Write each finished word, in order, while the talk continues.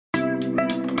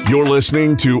You're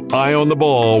listening to Eye on the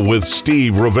Ball with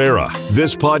Steve Rivera.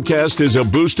 This podcast is a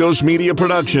Bustos Media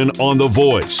production on The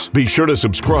Voice. Be sure to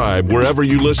subscribe wherever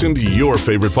you listen to your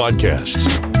favorite podcasts.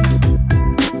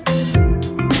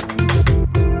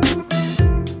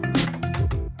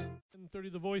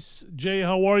 The Voice. Jay,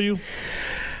 how are you?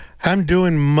 I'm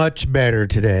doing much better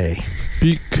today.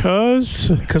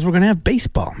 Because we're going to have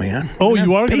baseball, man.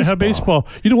 You are going to have baseball.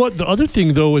 You know what? The other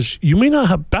thing, though, is you may not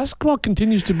have basketball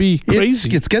continues to be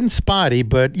crazy. It's getting spotty,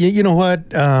 but you know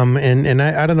what? And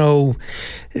I don't know,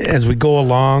 as we go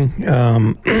along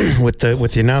with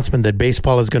the announcement that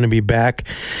baseball is going to be back,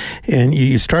 and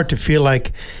you start to feel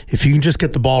like if you can just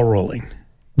get the ball rolling,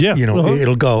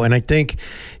 it'll go. And I think,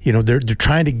 they're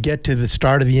trying to get to the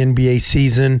start of the NBA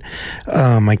season.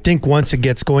 I think once it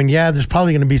gets going, there's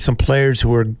probably going to be some players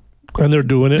who are, and they're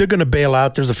doing it. They're going to bail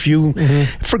out. There's a few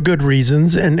for good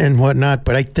reasons and whatnot.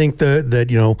 But I think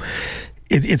that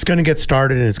it's going to get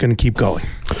started and it's going to keep going.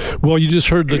 Well, you just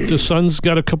heard that the Suns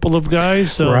got a couple of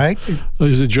guys, right?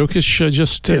 Is it Jokic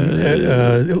just? And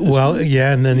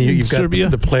then you've got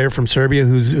the player from Serbia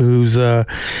who's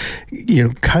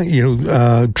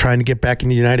trying to get back in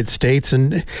the United States.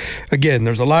 And again,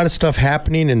 there's a lot of stuff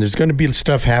happening, and there's going to be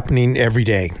stuff happening every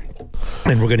day.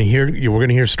 And we're going to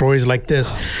hear stories like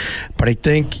this, but I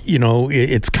think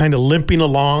it's kind of limping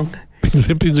along.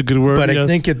 Limping's a good word, but yes. I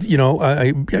think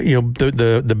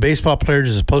the baseball players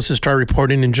are supposed to start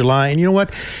reporting in July, and you know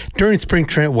what? During spring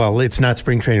training, well, it's not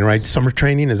spring training, right? Summer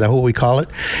training, is that what we call it?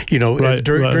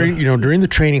 During the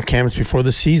training camps before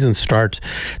the season starts,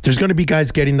 there's going to be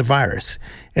guys getting the virus,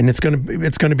 and it's going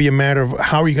to be a matter of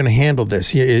how are you going to handle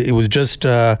this? We just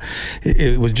got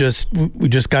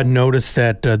notice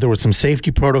that there were some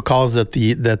safety protocols that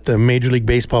the Major League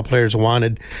Baseball players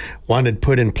wanted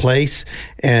put in place,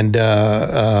 and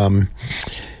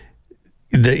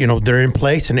they're in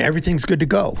place and everything's good to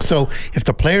go. So if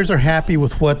the players are happy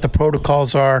with what the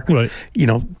protocols are, right.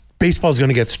 Baseball is going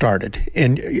to get started.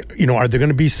 And, are there going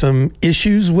to be some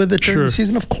issues with it during the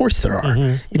season? Of course there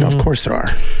are. Of course there are.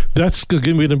 That's going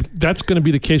to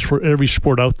be the case for every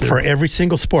sport out there. For every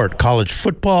single sport. College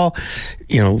football,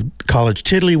 college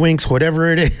tiddlywinks,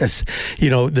 whatever it is.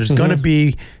 There's going to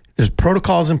be... There's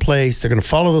protocols in place. They're going to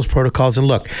follow those protocols. And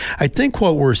look, I think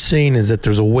what we're seeing is that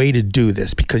there's a way to do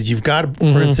this because you've got,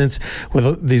 for instance,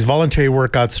 with these voluntary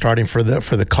workouts starting for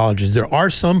the colleges, there are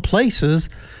some places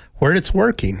where it's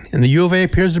working, and the U of A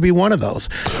appears to be one of those.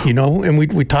 And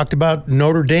we talked about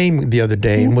Notre Dame the other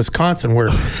day in Wisconsin, where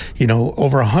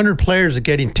over 100 players are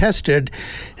getting tested,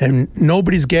 and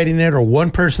nobody's getting it, or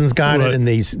one person's got it, and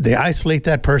they isolate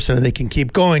that person, and they can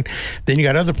keep going. Then you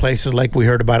got other places like we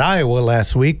heard about Iowa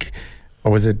last week.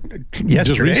 Or was it yesterday?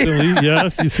 Just recently,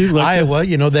 yes. You see, like Iowa,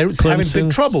 they was having big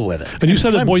trouble with it. And you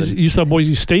saw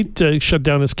Boise State shut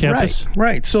down its campus,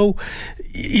 right? So,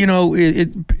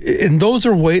 and those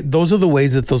are the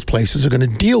ways that those places are going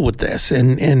to deal with this,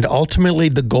 and ultimately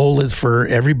the goal is for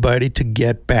everybody to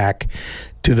get back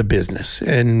to the business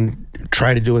and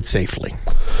try to do it safely.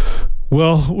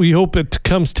 Well, we hope it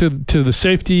comes to the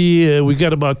safety. We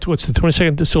got about, the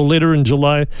 22nd? So later in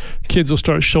July, kids will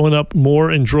start showing up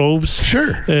more in droves.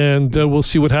 Sure. And we'll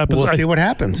see what happens. We'll see what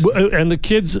happens. And the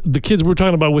kids we're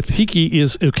talking about with Hiki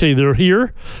is, okay, they're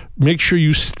here. Make sure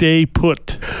you stay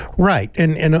put. Right.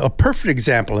 And a perfect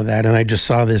example of that, and I just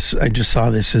saw this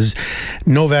is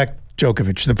Novak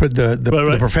Djokovic,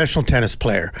 the professional tennis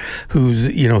player, who's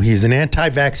he's an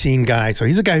anti-vaccine guy, so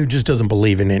he's a guy who just doesn't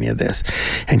believe in any of this,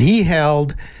 and he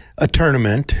held a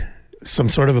tournament, some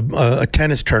sort of a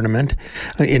tennis tournament,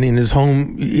 in his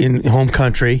home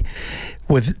country,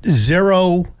 with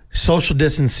zero social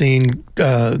distancing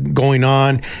going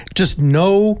on, just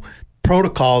no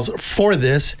protocols for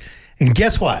this, and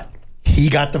guess what? He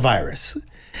got the virus.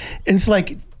 And it's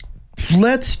like,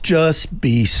 let's just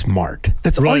be smart.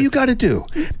 That's all you got to do.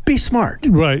 Be smart.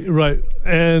 Right.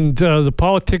 And the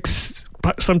politics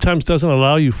sometimes doesn't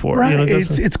allow you for it. Right.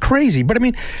 It's crazy. But I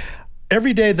mean,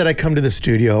 every day that I come to the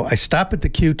studio, I stop at the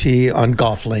QT on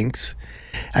golf links.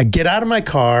 I get out of my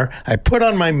car. I put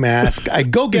on my mask. I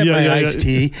go get my iced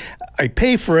tea. I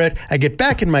pay for it. I get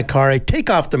back in my car. I take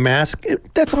off the mask.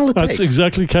 That's all it takes. That's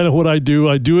exactly kind of what I do.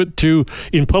 I do it too.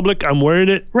 In public, I'm wearing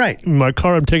it. Right. In my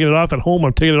car, I'm taking it off. At home,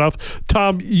 I'm taking it off.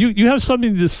 Tom, you have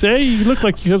something to say? You look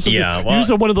like you have something. Yeah, well,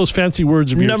 use one of those fancy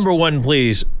words of yours. Number one,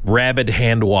 please. Rabid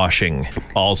hand washing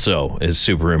also is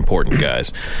super important,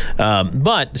 guys.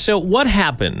 But so what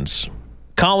happens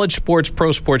College sports,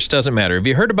 pro sports, doesn't matter. Have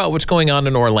you heard about what's going on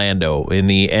in Orlando in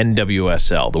the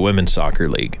NWSL, the Women's Soccer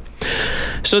League?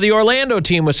 So the Orlando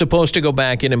team was supposed to go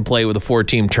back in and play with a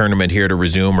 4-team tournament here to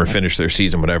resume or finish their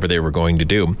season, whatever they were going to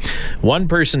do. One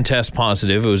person tests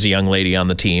positive. It was a young lady on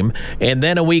the team. And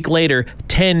then a week later,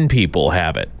 10 people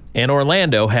have it. And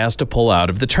Orlando has to pull out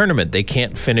of the tournament. They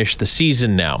can't finish the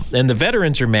season now. And the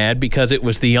veterans are mad because it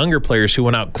was the younger players who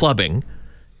went out clubbing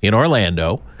in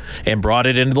Orlando and brought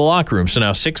it into the locker room. So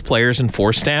now 6 players and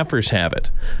 4 staffers have it.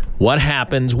 What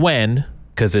happens when,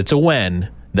 because it's a when,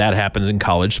 that happens in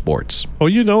college sports? Oh,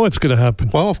 you know it's going to happen.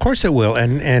 Well, of course it will.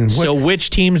 So which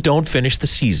teams don't finish the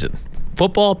season?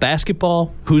 Football,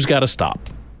 basketball, who's got to stop?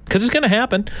 Because it's going to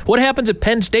happen. What happens if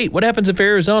Penn State? What happens if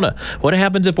Arizona? What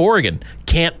happens if Oregon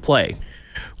can't play?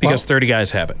 Because 30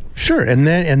 guys have it. Sure, and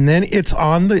then it's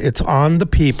on the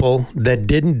people that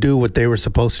didn't do what they were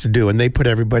supposed to do, and they put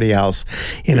everybody else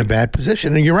in a bad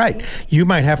position. And you're right. You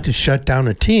might have to shut down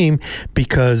a team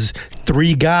because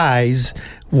 3 guys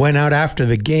went out after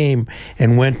the game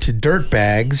and went to dirt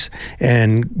bags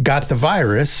and got the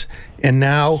virus, and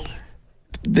now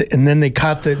and then they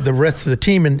caught the rest of the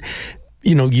team, and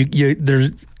you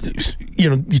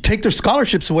take their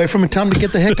scholarships away from them and tell them to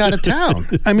get the heck out of town.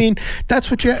 I mean, that's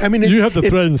what you have to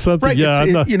threaten something. Right,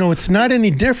 yeah, it's not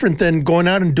any different than going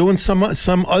out and doing some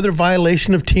other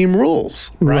violation of team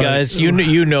rules. Right. Guys,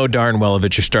 you know darn well if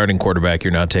it's your starting quarterback,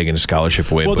 you're not taking a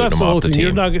scholarship away. Well, that's the whole thing.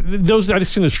 You're not.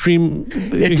 That's an extreme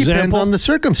example. It depends on the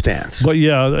circumstance. But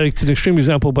yeah, it's an extreme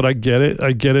example. But I get it.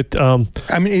 I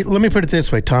mean, let me put it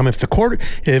this way, Tom. If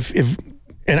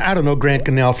and I don't know Grant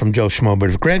Gunnell from Joe Schmo,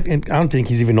 but if Grant, and I don't think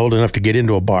he's even old enough to get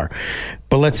into a bar,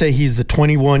 but let's say he's the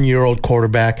 21-year-old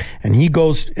quarterback, and he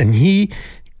comes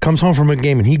home from a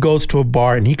game and he goes to a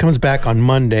bar and he comes back on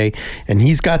Monday and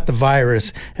he's got the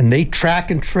virus, and they track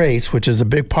and trace, which is a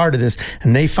big part of this,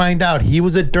 and they find out he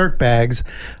was at Dirtbags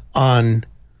on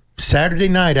Saturday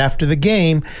night after the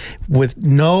game with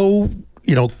no,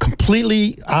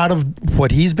 completely out of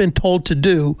what he's been told to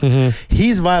do. Mm-hmm.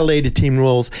 He's violated team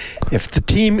rules. If the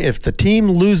team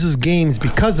loses games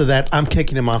because of that, I'm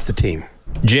kicking him off the team.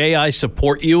 Jay, I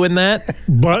support you in that,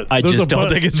 but I just don't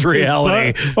think it's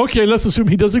reality. Okay, let's assume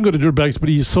he doesn't go to Dirtbags, but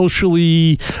he's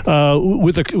socially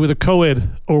with a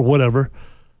co-ed or whatever.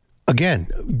 Again,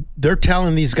 they're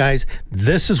telling these guys,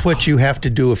 this is what you have to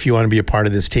do if you want to be a part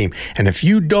of this team. And if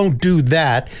you don't do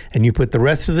that and you put the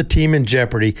rest of the team in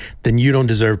jeopardy, then you don't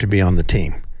deserve to be on the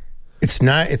team. It's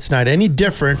not any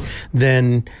different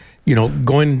than,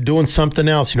 going and doing something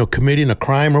else, committing a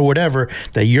crime or whatever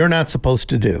that you're not supposed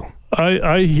to do.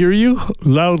 I hear you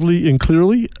loudly and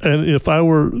clearly. And if I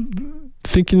were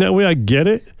thinking that way, I get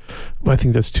it. But I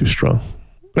think that's too strong.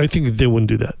 I think they wouldn't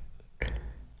do that.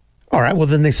 All right, well,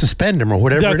 then they suspend him or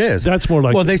whatever it is. That's more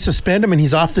like they suspend him and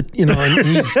he's off the,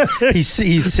 and he's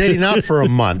sitting out for a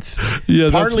month. Yeah,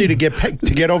 partly to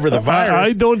get over the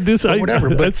virus. I don't whatever,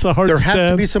 but that's a hard there stand.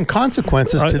 has to be some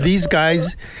consequences to these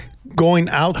guys going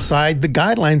outside the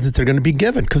guidelines that they're going to be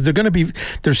given, because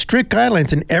there's strict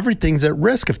guidelines and everything's at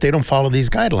risk if they don't follow these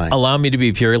guidelines. Allow me to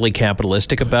be purely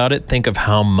capitalistic about it. Think of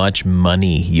how much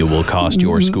money you will cost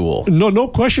your school. No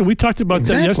question. We talked about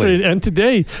that yesterday and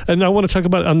today, and I want to talk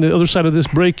about on the other side of this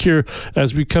break here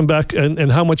as we come back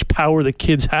and how much power the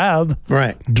kids have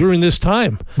during this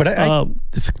time. But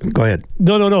go ahead.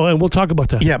 No, and we'll talk about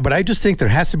that. Yeah, but I just think there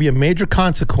has to be a major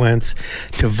consequence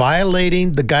to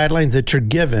violating the guidelines that you're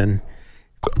given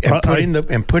and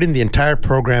putting the entire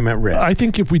program at risk. I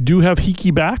think if we do have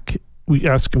Hickey back, we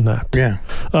ask him that. Yeah.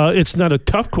 It's not a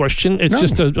tough question. It's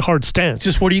just a hard stance. It's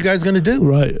just, what are you guys going to do?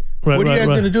 Right. What are you guys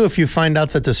going to do if you find out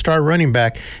that the star running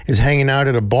back is hanging out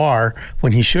at a bar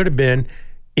when he should have been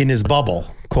in his bubble,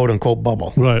 quote unquote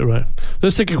bubble? Right.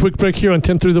 Let's take a quick break here on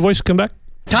 10:30 The Voice. Come back.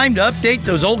 Time to update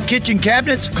those old kitchen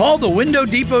cabinets? Call the Window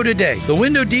Depot today. The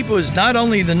Window Depot is not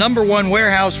only the #1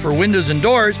 warehouse for windows and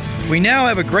doors, we now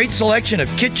have a great selection of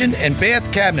kitchen and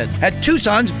bath cabinets at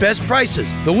Tucson's best prices.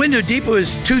 The Window Depot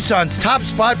is Tucson's top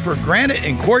spot for granite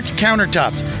and quartz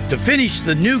countertops to finish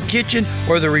the new kitchen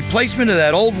or the replacement of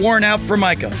that old worn-out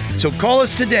Formica. So call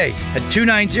us today at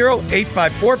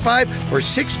 290-8545 or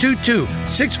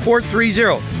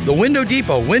 622-6430. The Window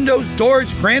Depot, windows,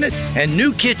 doors, granite, and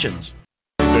new kitchens.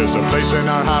 There's a place in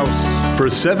our house. For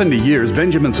 70 years,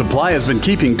 Benjamin Supply has been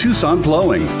keeping Tucson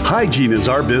flowing. Hygiene is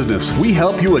our business. We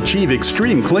help you achieve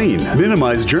extreme clean.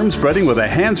 Minimize germ spreading with a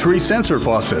hands-free sensor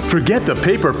faucet. Forget the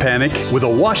paper panic with a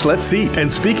washlet seat.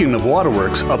 And speaking of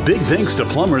waterworks, a big thanks to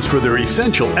plumbers for their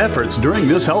essential efforts during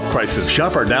this health crisis.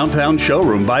 Shop our downtown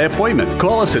showroom by appointment.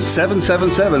 Call us at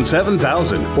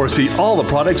 777-7000 or see all the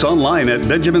products online at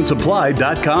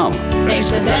benjaminsupply.com.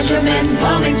 Thanks to Benjamin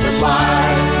Plumbing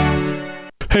Supply.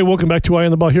 Hey, welcome back to Eye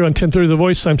on the Ball here on 1030 The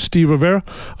Voice. I'm Steve Rivera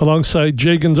alongside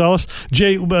Jay Gonzalez.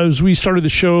 Jay, as we started the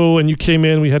show and you came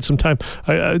in, we had some time.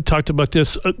 I talked about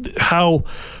this, how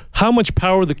much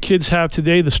power the kids have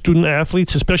today, the student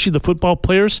athletes, especially the football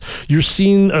players. You're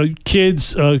seeing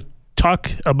kids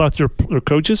talk about their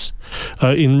coaches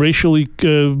in racially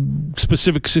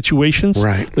specific situations.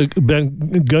 Right.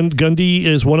 Gundy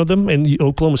is one of them, and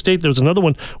Oklahoma State. There's another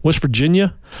one, West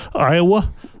Virginia,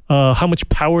 Iowa. How much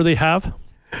power they have?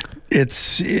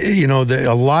 It's,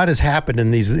 a lot has happened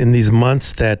in these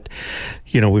months that,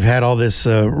 we've had all this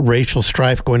racial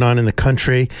strife going on in the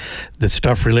country, the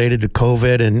stuff related to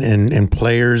COVID and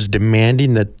players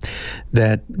demanding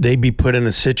that they be put in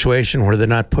a situation where they're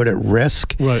not put at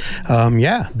risk. Right.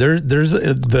 There's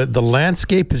the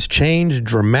landscape has changed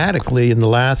dramatically in the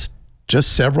last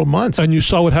just several months. And you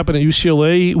saw what happened at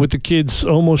UCLA with the kids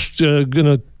almost going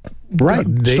to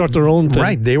start their own thing.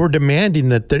 Right. They were demanding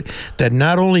that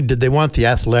not only did they want the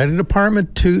athletic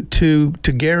department to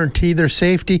guarantee their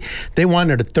safety, they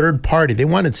wanted a third party. They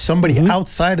wanted somebody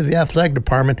outside of the athletic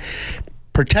department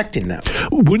protecting them.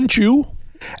 Wouldn't you?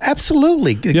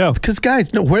 Absolutely. Yeah. Because,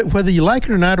 guys, whether you like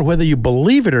it or not, or whether you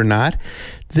believe it or not,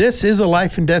 this is a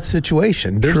life and death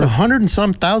situation. There's 100 and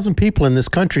some thousand people in this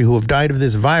country who have died of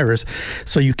this virus.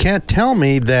 So you can't tell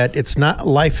me that it's not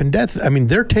life and death. I mean,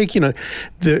 they're taking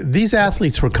these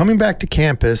athletes who are coming back to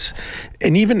campus,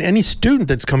 and even any student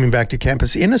that's coming back to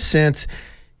campus, in a sense,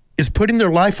 is putting their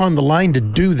life on the line to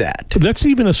do that. Let's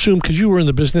even assume, because you were in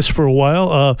the business for a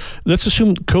while, let's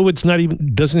assume COVID's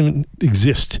doesn't even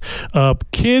exist.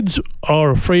 Kids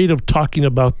are afraid of talking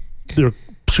about their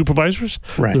supervisors,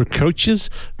 their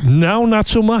coaches. Now, not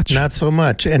so much. Not so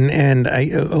much. And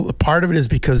part of it is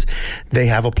because they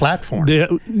have a platform.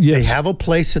 They have a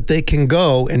place that they can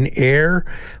go and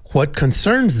air what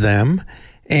concerns them.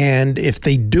 And if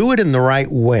they do it in the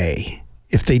right way,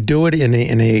 if they do it in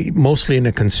a mostly in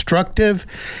a constructive,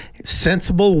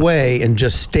 sensible way, and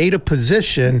just state a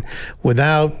position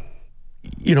without,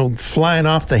 flying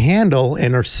off the handle,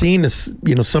 and are seen as,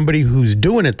 somebody who's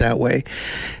doing it that way,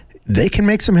 they can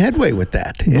make some headway with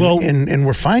that. And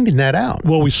we're finding that out.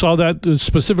 Well, we saw that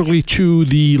specifically to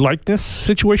the likeness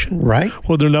situation. Right.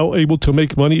 Well, they're now able to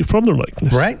make money from their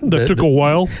likeness. Right. That took a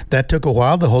while. That took a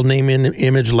while, the whole name,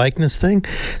 image, likeness thing.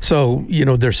 So,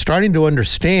 they're starting to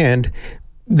understand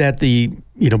that the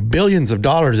billions of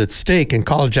dollars at stake in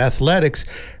college athletics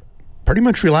pretty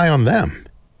much rely on them.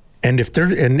 And if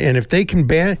they can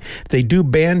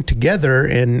band together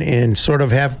and sort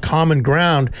of have common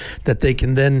ground that they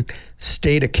can then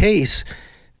state a case,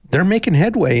 they're making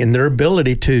headway in their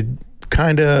ability to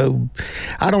kind of,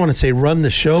 I don't want to say run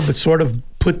the show, but sort of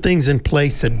put things in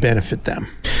place that benefit them.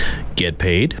 Get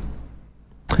paid.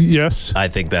 Yes. I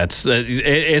think that's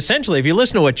essentially, if you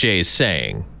listen to what Jay's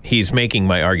saying, he's making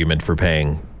my argument for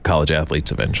paying college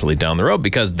athletes eventually down the road,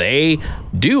 because they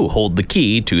do hold the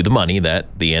key to the money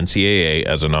that the NCAA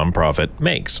as a nonprofit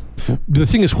makes. The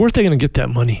thing is, where are they going to get that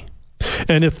money?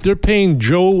 And if they're paying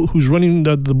Joe, who's running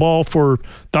the ball for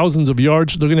thousands of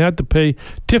yards, they're going to have to pay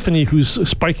Tiffany, who's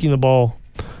spiking the ball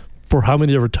for how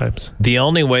many ever times? The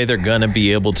only way they're going to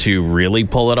be able to really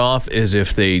pull it off is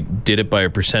if they did it by a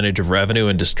percentage of revenue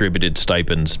and distributed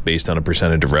stipends based on a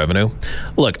percentage of revenue.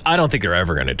 Look, I don't think they're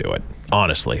ever going to do it.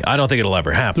 Honestly, I don't think it'll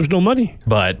ever happen. There's no money.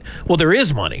 But, there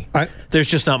is money. There's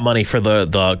just not money for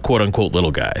the quote-unquote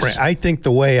little guys. Right. I think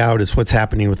the way out is what's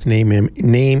happening with name,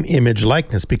 image,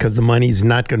 likeness, because the money's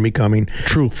not going to be coming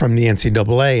from the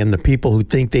NCAA, and the people who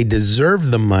think they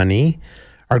deserve the money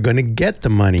are going to get the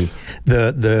money.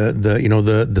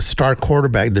 The star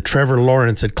quarterback, the Trevor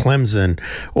Lawrence at Clemson,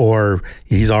 or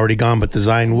he's already gone, but the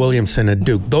Zion Williamson at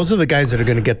Duke. Those are the guys that are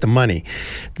going to get the money.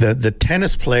 The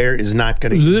tennis player is not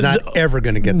ever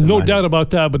going to get the money. No doubt about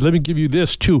that. But let me give you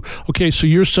this too. Okay, so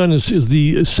your son is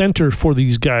the center for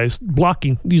these guys,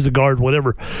 blocking. He's the guard,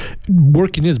 whatever,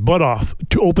 working his butt off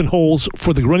to open holes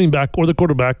for the running back or the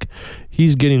quarterback.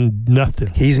 He's getting nothing.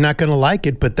 He's not going to like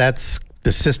it, but that's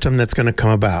the system that's going to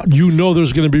come about.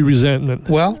 There's going to be resentment.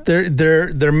 Well,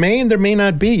 there may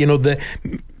not be. The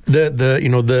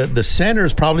center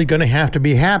is probably going to have to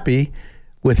be happy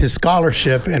with his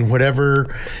scholarship and whatever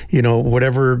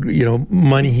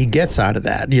money he gets out of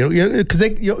that. Because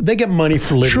they get money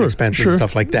for living expenses and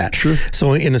stuff like that. Sure.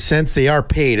 So in a sense, they are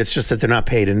paid. It's just that they're not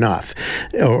paid enough,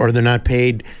 or they're not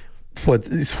paid what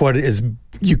is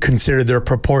you consider their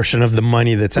proportion of the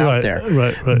money that's out there.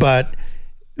 Right. But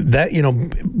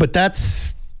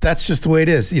that's just the way it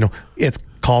is. It's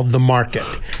called the market.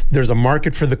 There's a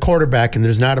market for the quarterback, and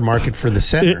there's not a market for the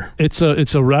center. It's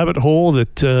a rabbit hole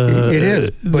that it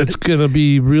is. That's going to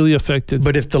be really affected.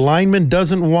 But if the lineman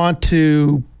doesn't want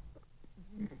to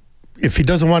if he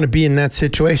doesn't want to be in that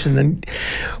situation, then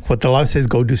what the law says,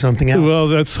 go do something else. Well,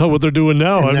 that's what they're doing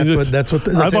now. And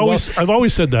I've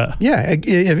always said that. Yeah,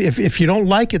 if you don't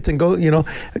like it, then go.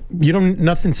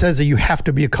 Nothing says that you have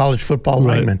to be a college football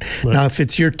lineman. Right. Now, if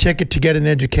it's your ticket to get an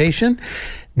education,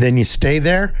 then you stay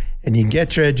there and you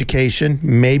get your education.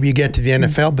 Maybe you get to the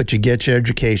NFL, but you get your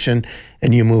education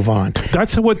and you move on.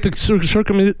 That's what the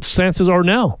circumstances are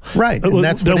now. Right, and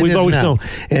that's what we've always known.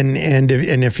 And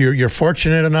if you're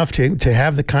fortunate enough to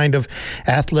have the kind of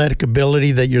athletic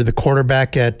ability that you're the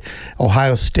quarterback at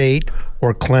Ohio State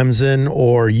or Clemson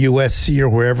or USC or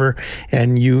wherever,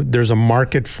 and there's a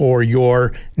market for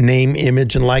your name,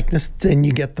 image, and likeness, then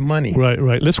you get the money.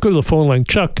 Right. Let's go to the phone line.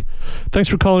 Chuck, thanks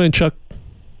for calling in, Chuck.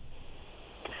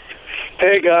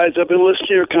 Hey, guys, I've been listening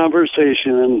to your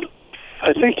conversation, and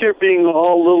I think you're being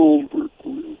all a little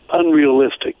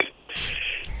unrealistic.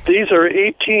 These are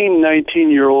 18,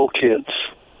 19-year-old kids.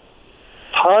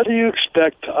 How do you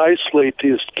expect to isolate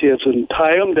these kids and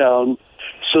tie them down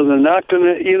so they're not going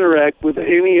to interact with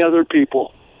any other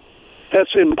people?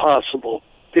 That's impossible.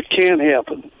 It can't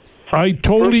happen.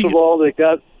 First of all, they've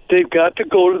got to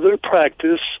go to their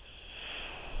practice,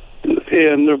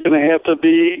 and they're going to have to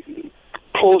be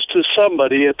close to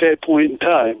somebody at that point in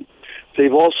time.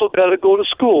 They've also got to go to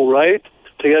school, right?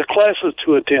 They got classes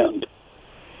to attend.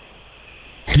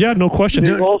 Yeah, no question.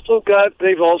 They've also got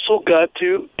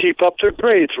to keep up their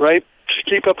grades, right? To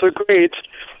keep up their grades,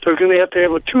 they're going to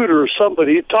have a tutor or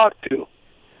somebody to talk to.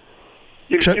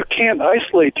 You can't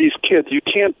isolate these kids. You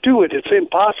can't do it. It's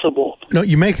impossible. No,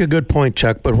 you make a good point,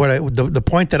 Chuck. But the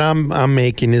point that I'm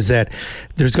making is that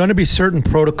there's going to be certain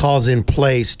protocols in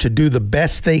place to do the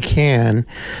best they can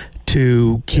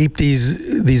to keep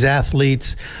these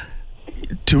athletes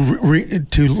to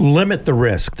limit the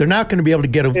risk. They're not going to be able to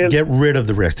get rid of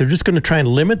the risk. They're just going to try and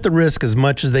limit the risk as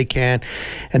much as they can,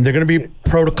 and they're going to be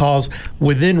protocols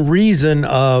within reason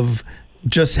of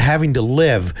just having to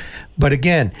live. But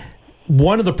again,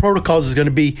 one of the protocols is going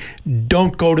to be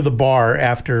don't go to the bar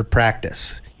after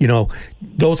practice.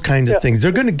 Those kinds of things.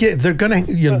 You're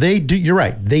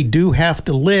right. They do have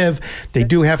to live. They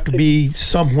do have to be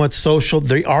somewhat social.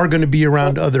 They are going to be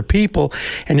around other people.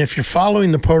 And if you're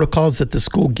following the protocols that the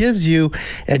school gives you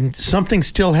and something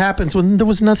still happens, well, there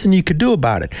was nothing you could do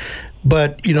about it.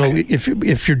 But,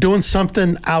 if you're doing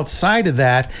something outside of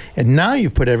that and now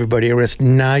you've put everybody at risk,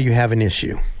 now you have an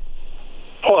issue.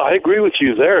 Oh, I agree with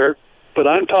you there. But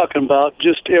I'm talking about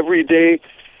just every day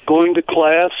going to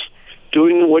class,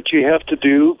 doing what you have to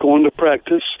do, going to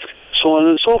practice, so on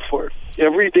and so forth.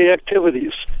 Everyday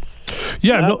activities.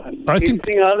 Yeah, I think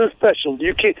anything other special.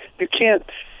 You can't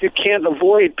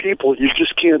avoid people. You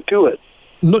just can't do it.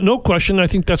 No question. I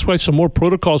think that's why some more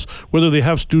protocols, whether they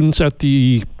have students at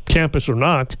the campus or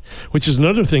not, which is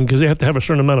another thing because they have to have a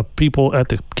certain amount of people at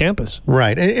the campus.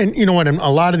 Right. And you know what? A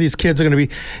lot of these kids are going to be,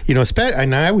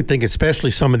 and I would think especially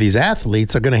some of these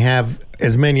athletes are going to have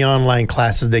as many online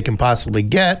classes they can possibly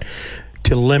get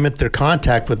to limit their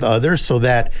contact with others so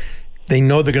that they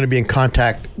know they're going to be in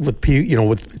contact with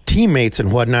with teammates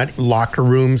and whatnot, locker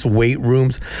rooms, weight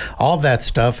rooms, all that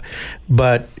stuff.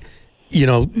 But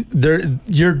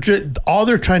all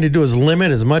they're trying to do is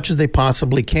limit as much as they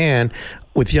possibly can,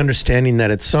 with the understanding that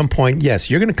at some point, yes,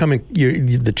 you're going to come in.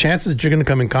 The chances that you're going to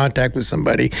come in contact with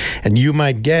somebody and you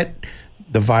might get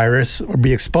the virus or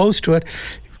be exposed to it.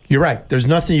 You're right. There's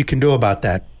nothing you can do about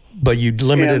that, but you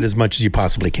limit it as much as you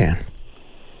possibly can.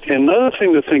 Another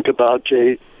thing to think about,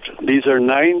 Jay. These are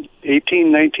 18,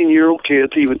 19-year-old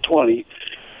kids, even 20.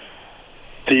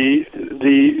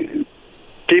 The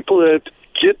people that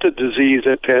get the disease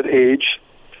at that age,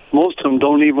 most of them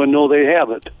don't even know they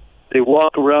have it. They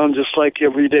walk around just like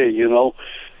every day, no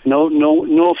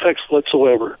effects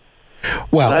whatsoever.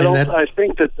 Well, I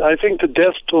think the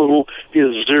death total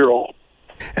is 0.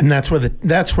 And that's where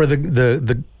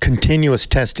the continuous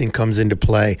testing comes into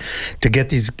play, to get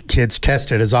these kids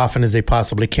tested as often as they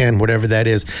possibly can, whatever that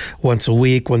is, once a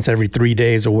week, once every 3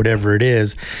 days, or whatever it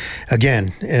is.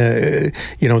 Again, the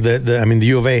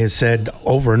U of A has said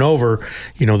over and over,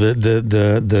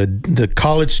 the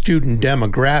college student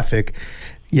demographic.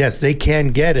 Yes, they can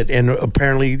get it, and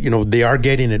apparently, they are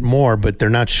getting it more, but they're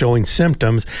not showing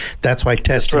symptoms. That's why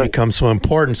testing becomes so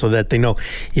important, so that they know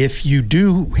if you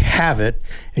do have it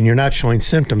and you're not showing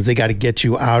symptoms, they got to get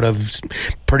you out of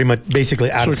basically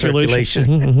out of circulation.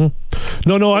 Mm-hmm.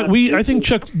 No, I think,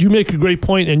 Chuck, you make a great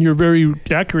point, and you're very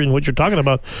accurate in what you're talking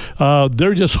about.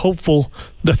 They're just hopeful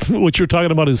that what you're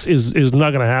talking about is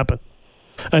not going to happen.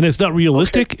 And it's not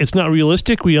realistic. Okay. It's not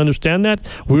realistic. We understand that.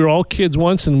 We were all kids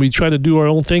once, and we tried to do our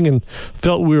own thing and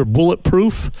felt we were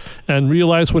bulletproof, and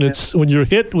realized when you're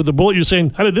hit with a bullet, you're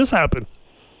saying, how did this happen?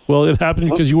 Well, it happened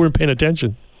because you weren't paying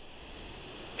attention.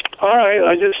 All right,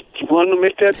 I just wanted to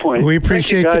make that point. We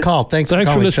appreciate the call. Thanks for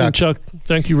calling, for listening, Chuck.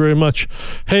 Thank you very much.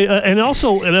 Hey, and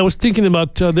I was thinking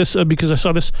about this because I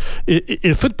saw this.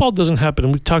 If football doesn't happen,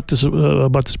 and we talked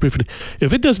about this briefly,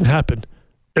 if it doesn't happen,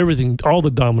 all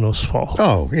the dominoes fall.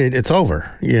 Oh, it's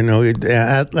over.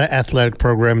 Athletic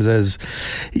programs, as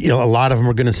a lot of them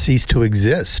are going to cease to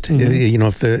exist.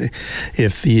 Mm-hmm.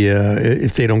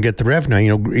 If they don't get the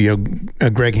revenue.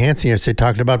 Greg Hansen yesterday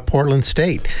talked about Portland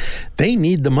State. They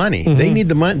need the money. Mm-hmm. They need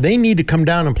the money. They need to come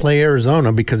down and play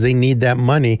Arizona because they need that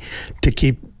money to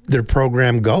keep their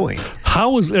program going.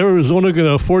 How is Arizona going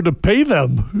to afford to pay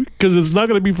them? Because it's not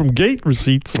going to be from gate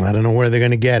receipts. I don't know where they're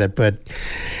going to get it, but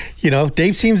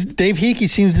Dave Hickey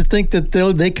seems to think that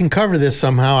they can cover this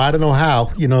somehow. I don't know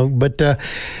how, but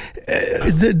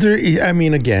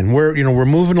again, we're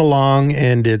moving along,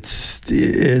 and it's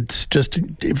just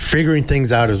figuring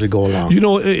things out as we go along.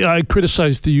 I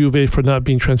criticized the U of A for not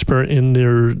being transparent in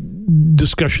their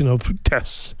discussion of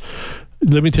tests.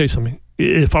 Let me tell you something.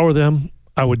 If I were them,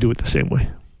 I would do it the same way.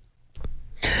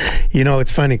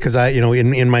 It's funny because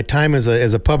in my time as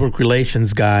a public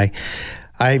relations guy,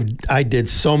 I did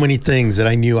so many things that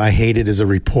I knew I hated as a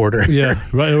reporter. Yeah,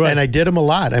 right. And I did them a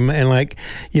lot.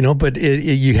 But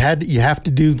you have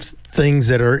to do things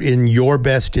that are in your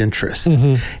best interest.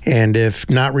 Mm-hmm. And if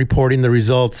not reporting the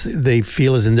results they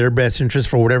feel is in their best interest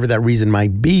for whatever that reason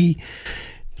might be,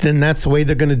 then that's the way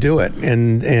they're going to do it,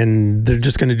 and they're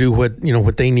just going to do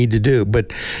what they need to do.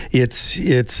 But they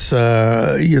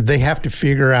have to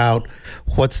figure out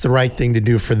what's the right thing to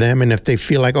do for them, and if they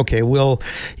feel like, okay, we'll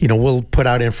put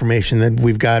out information that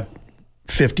we've got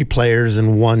 50 players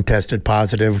and one tested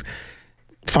positive,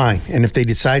 fine. And if they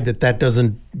decide that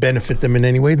doesn't benefit them in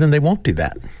any way, then they won't do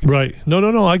that. Right.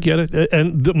 No, I get it.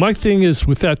 And my thing is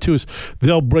with that too is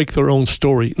they'll break their own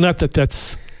story. Not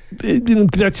that's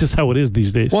just how it is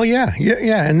these days. Well, yeah,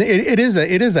 and it is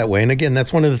that way. And again,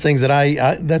 that's one of the things that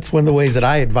that's one of the ways that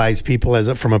I advise people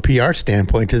from a PR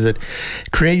standpoint is that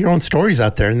create your own stories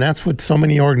out there, and that's what so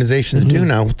many organizations do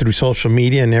now through social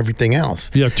media and everything else.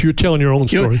 Yeah, you're telling your own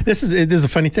story. This is a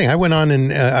funny thing. I went on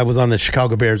and I was on the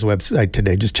Chicago Bears website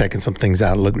today, just checking some things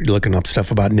out, looking up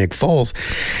stuff about Nick Foles,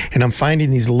 and I'm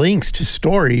finding these links to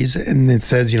stories, and it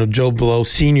says Joe Blow,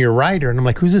 senior writer, and I'm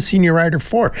like, who's a senior writer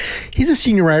for? He's a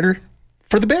senior writer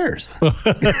for the Bears.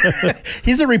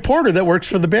 He's a reporter that works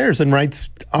for the Bears and writes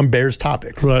on Bears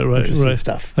topics. Right. Interesting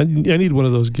stuff. I need one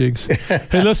of those gigs.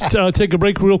 Hey, let's take a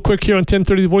break real quick here on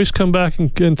 1030 The Voice. Come back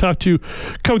and talk to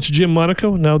Coach Jim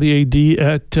Monaco, now the AD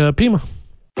at Pima.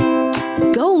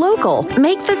 Go local.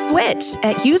 Make the switch.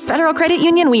 At Hughes Federal Credit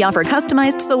Union, we offer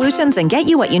customized solutions and get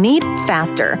you what you need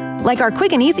faster. Like our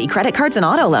quick and easy credit cards and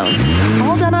auto loans.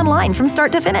 All done online from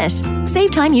start to finish.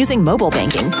 Save time using mobile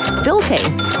banking, bill pay,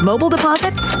 mobile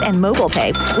deposit, and mobile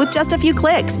pay with just a few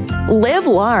clicks. Live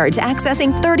large,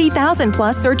 accessing 30,000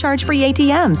 plus surcharge-free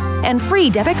ATMs and free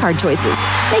debit card choices.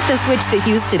 Make the switch to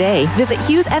Hughes today. Visit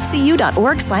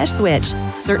hughesfcu.org/switch.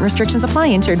 Certain restrictions apply.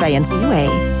 Insured by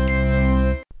NCUA.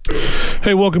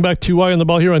 Hey, welcome back to Eye on the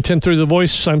Ball here on 1030 The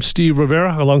Voice. I'm Steve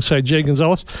Rivera alongside Jay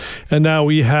Gonzalez. And now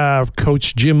we have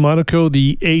Coach Jim Monaco,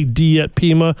 the AD at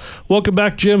Pima. Welcome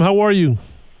back, Jim. How are you?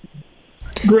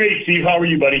 Great, Steve. How are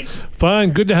you, buddy?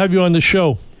 Fine. Good to have you on the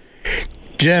show.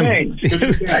 Jim, thanks. Good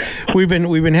to be back. we've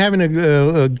been having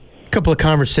a couple of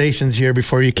conversations here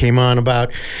before you came on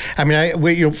about.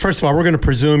 First of all, we're going to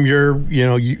presume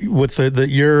with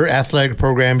your athletic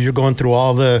programs, you're going through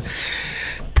all the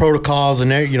protocols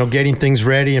and getting things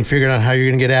ready and figuring out how you're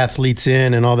going to get athletes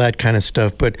in and all that kind of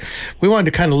stuff. But we wanted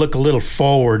to kind of look a little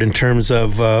forward in terms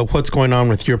of what's going on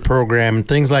with your program and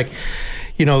things like,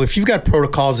 if you've got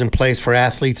protocols in place for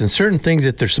athletes and certain things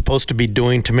that they're supposed to be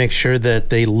doing to make sure that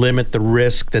they limit the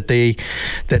risk that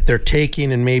they're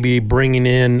taking and maybe bringing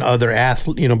in other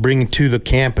athletes, bringing to the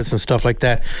campus and stuff like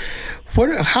that.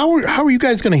 How are you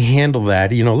guys going to handle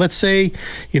that? Let's say,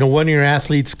 one of your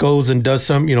athletes goes and does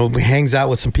some, hangs out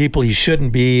with some people he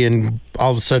shouldn't be, and all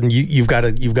of a sudden you've got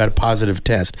a positive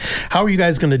test. How are you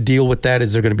guys going to deal with that?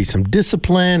 Is there going to be some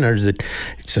discipline, or is it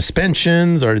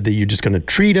suspensions, or are you just going to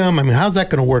treat them? How's that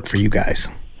going to work for you guys?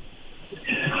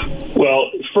 Well,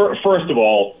 first of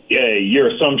all,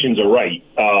 your assumptions are right.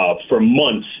 For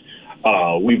months,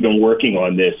 we've been working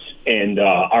on this, and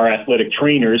our athletic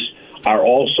trainers are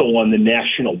also on the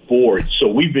national board. So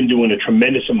we've been doing a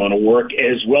tremendous amount of work,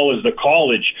 as well as the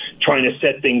college, trying to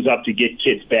set things up to get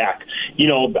kids back.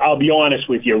 I'll be honest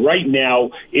with you. Right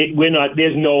now,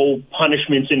 there's no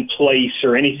punishments in place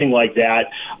or anything like that.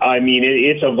 I mean,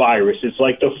 it's a virus. It's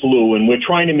like the flu, and we're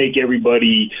trying to make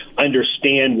everybody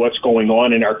understand what's going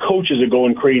on, and our coaches are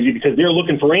going crazy because they're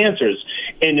looking for answers.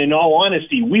 And in all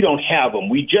honesty, we don't have them.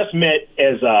 We just met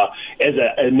as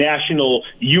a national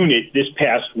unit this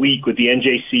past week with the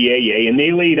NJCAA, and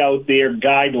they laid out their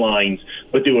guidelines,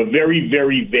 but they were very,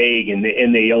 very vague, and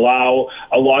they allow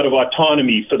a lot of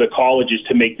autonomy for the colleges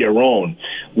to make their own.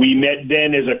 We met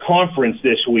then as a conference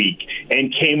this week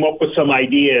and came up with some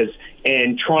ideas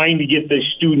and trying to get the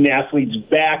student athletes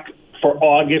back for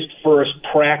August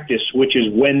 1st practice, which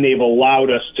is when they've allowed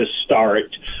us to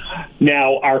start.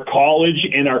 Now, our college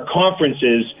and our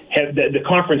conferences the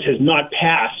conference has not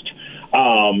passed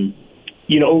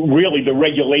really the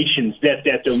regulations that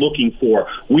they're looking for.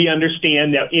 We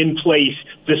understand that in place,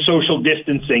 the social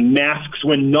distancing, masks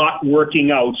when not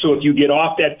working out. So if you get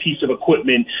off that piece of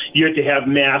equipment, you have to have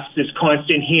masks, there's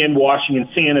constant hand washing and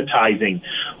sanitizing.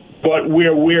 But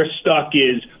where we're stuck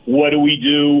is, what do we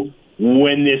do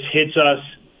when this hits us,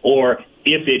 or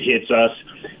if it hits us?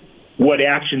 What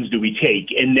actions do we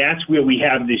take? And that's where we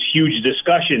have this huge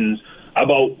discussions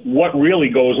about what really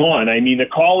goes on. I mean, the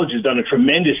college has done a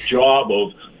tremendous job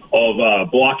of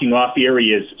blocking off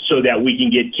areas so that we can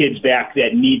get kids back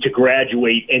that need to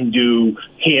graduate and do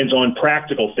hands-on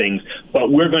practical things. But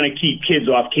we're going to keep kids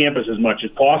off campus as much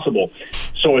as possible.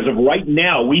 So as of right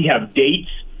now, we have dates.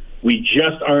 We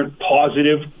just aren't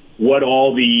positive what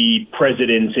all the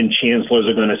presidents and chancellors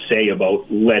are going to say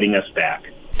about letting us back.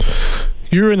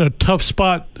 You're in a tough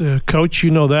spot, Coach. You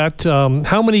know that.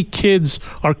 How many kids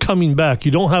are coming back?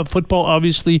 You don't have football,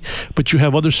 obviously, but you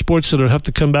have other sports that have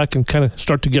to come back and kind of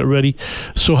start to get ready.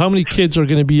 So how many kids are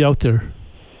going to be out there?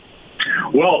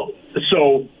 Well,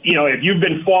 so, if you've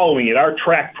been following it, our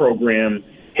track program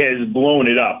has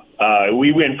blown it up.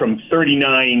 We went from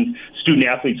 39 student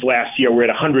athletes last year. We're at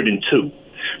 102.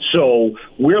 So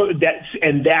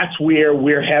that's where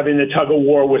we're having the tug of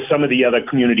war with some of the other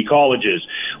community colleges.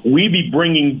 We be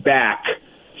bringing back,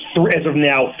 as of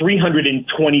now,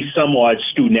 320 some odd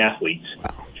student athletes.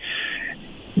 Wow.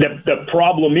 The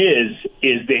problem is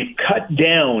they've cut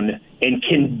down and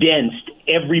condensed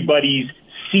everybody's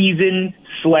season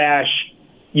 /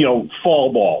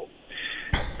 fall ball.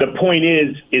 The point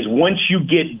is once you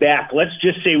get back, let's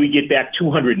just say we get back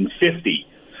 250.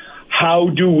 How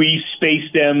do we space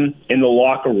them in the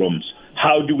locker rooms?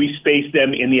 How do we space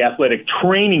them in the athletic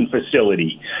training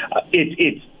facility?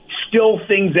 It's still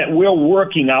things that we're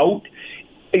working out.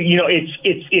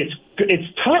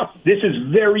 It's tough. This is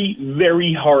very,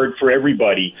 very hard for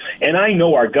everybody. And I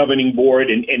know our governing board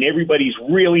and everybody's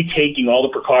really taking all the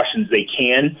precautions they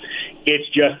can. It's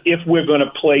just, if we're going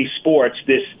to play sports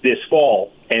this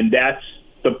fall, and that's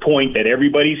the point that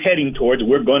everybody's heading towards,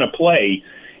 we're going to play.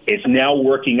 It's now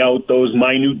working out those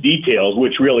minute details,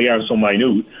 which really aren't so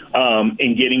minute,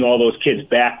 and getting all those kids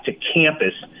back to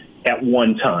campus at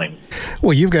one time.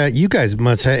 Well, you guys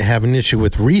must have an issue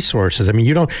with resources. I mean,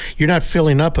 you're not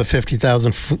filling up a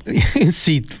 50,000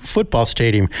 seat football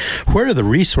stadium. Where are the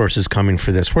resources coming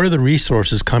for this? Where are the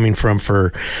resources coming from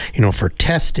for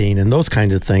testing and those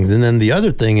kinds of things? And then the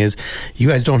other thing is, you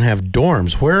guys don't have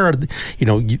dorms. Where are the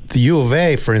U of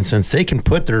A, for instance? They can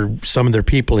put some of their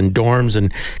people in dorms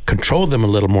and control them a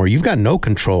little more. You've got no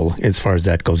control as far as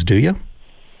that goes, do you?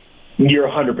 You're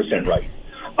 100% right.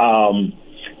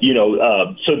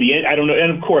 I don't know,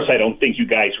 and of course I don't think you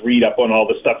guys read up on all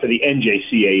the stuff for the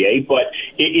NJCAA, but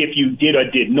if you did or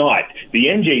did not, the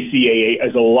NJCAA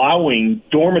is allowing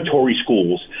dormitory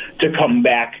schools to come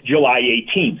back July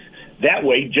 18th. That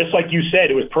way, just like you said,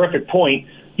 it was perfect point,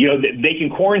 they can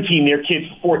quarantine their kids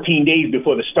for 14 days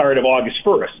before the start of August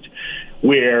 1st,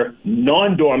 where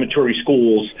non-dormitory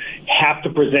schools have to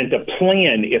present a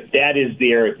plan if that is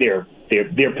their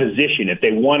position, if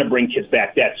they want to bring kids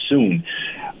back that soon.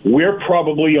 We're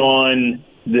probably on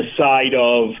the side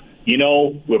of,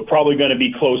 we're probably going to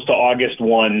be close to August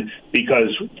 1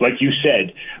 because, like you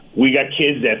said, we got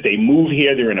kids that they move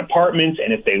here, they're in apartments,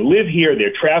 and if they live here,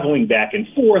 they're traveling back and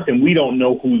forth, and we don't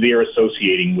know who they're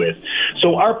associating with.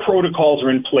 So our protocols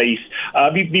are in place.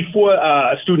 Before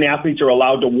student athletes are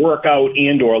allowed to work out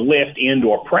and or lift and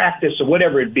or practice or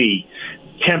whatever it be,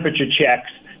 temperature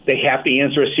checks. They have to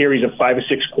answer a series of 5 or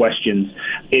 6 questions.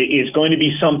 It is going to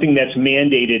be something that's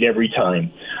mandated every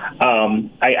time.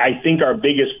 I think our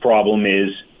biggest problem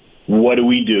is, what do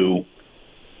we do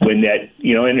when that,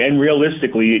 and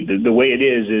realistically, the way it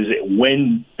is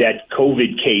when that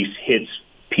COVID case hits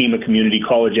Pima Community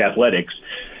College Athletics.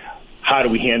 How do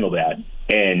we handle that?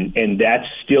 And that's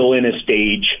still in a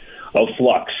stage of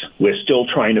flux. We're still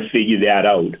trying to figure that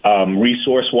out.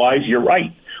 Resource-wise, you're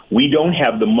right. We don't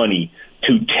have the money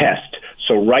to test.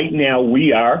 So right now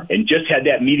we are, and just had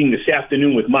that meeting this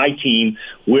afternoon with my team,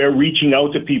 we're reaching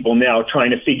out to people now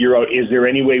trying to figure out, is there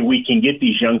any way we can get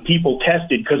these young people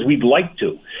tested? Because we'd like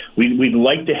to. We'd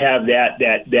like to have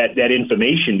that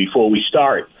information before we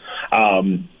start.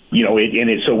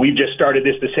 So we've just started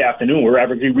this afternoon. We're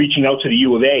actually reaching out to the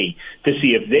U of A to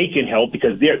see if they can help,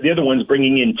 because they're the ones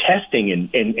bringing in testing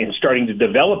and starting to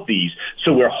develop these.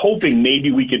 So we're hoping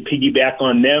maybe we could piggyback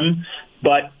on them.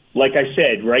 But like I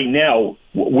said, right now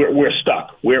we're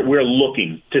stuck. We're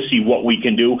looking to see what we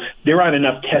can do. There aren't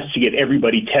enough tests to get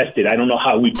everybody tested. I don't know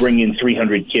how we bring in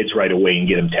 300 kids right away and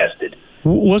get them tested.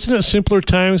 Wasn't it simpler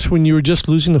times when you were just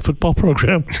losing the football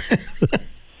program?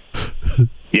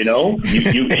 You know,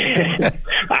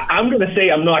 I'm going to say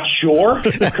I'm not sure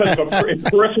because of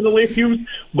personal issues,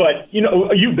 but,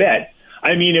 you bet.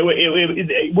 I mean,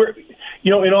 we're,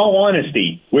 in all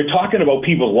honesty, we're talking about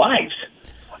people's lives.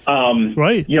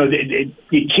 Right.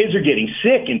 The kids are getting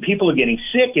sick and people are getting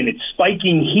sick, and it's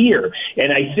spiking here.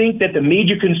 And I think that the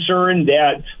major concern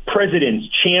that presidents,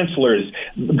 chancellors,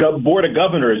 board of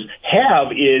governors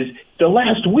have is the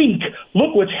last week,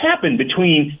 look what's happened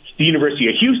between the University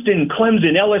of Houston,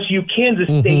 Clemson, LSU, Kansas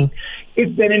State.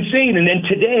 It's been insane. And then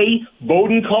today,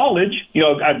 Bowdoin College,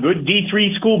 a good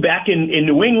D3 school back in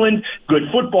New England, good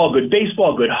football, good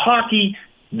baseball, good hockey.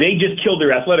 They just killed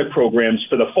their athletic programs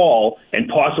for the fall and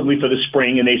possibly for the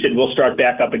spring, and they said we'll start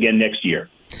back up again next year.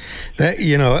 That,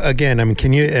 again, I mean,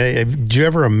 can you? Do you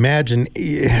ever imagine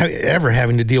ever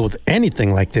having to deal with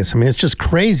anything like this? I mean, it's just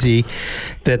crazy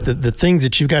that the things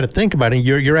that you've got to think about. And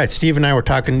you're right. Steve and I were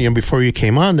talking, before you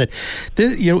came on, that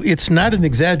this, it's not an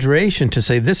exaggeration to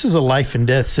say this is a life and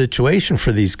death situation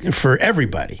for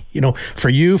everybody. For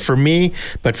you, for me,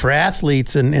 but for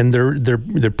athletes, and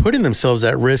they're putting themselves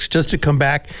at risk just to come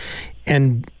back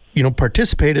and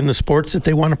participate in the sports that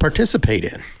they want to participate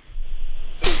in.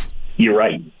 You're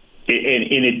right.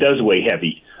 And it does weigh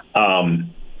heavy.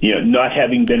 Not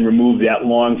having been removed that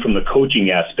long from the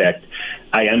coaching aspect,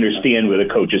 I understand where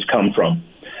the coaches come from.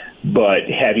 But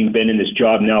having been in this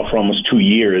job now for almost 2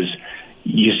 years,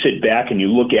 you sit back and you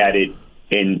look at it,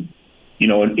 and,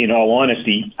 in all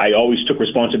honesty, I always took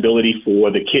responsibility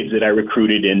for the kids that I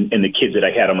recruited and the kids that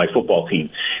I had on my football team.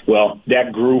 Well,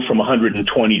 that grew from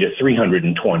 120 to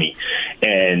 320.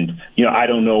 And, I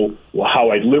don't know how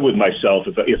I'd live with myself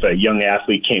if a young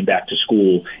athlete came back to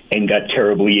school and got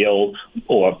terribly ill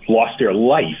or lost their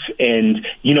life. And,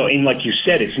 and like you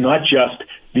said, it's not just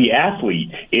the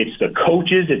athlete, it's the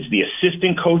coaches, it's the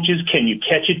assistant coaches. Can you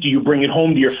catch it? Do you bring it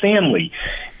home to your family?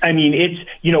 I mean, it's,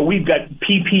 we've got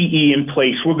PPE in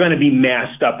place. We're going to be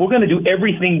masked up. We're going to do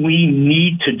everything we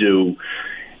need to do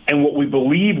and what we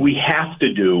believe we have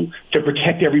to do to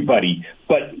protect everybody.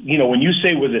 But, when you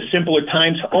say was it simpler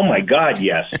times, oh my God,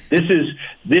 yes. This is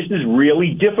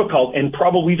really difficult. And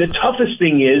probably the toughest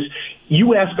thing is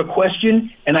you ask a question,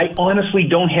 and I honestly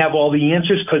don't have all the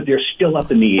answers because they're still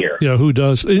up in the air. Yeah, who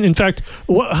does? In fact,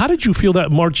 how did you feel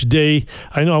that March day?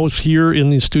 I know I was here in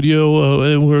the studio,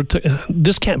 and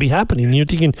this can't be happening. You're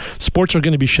thinking sports are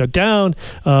going to be shut down.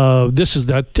 This is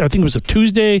that. I think it was a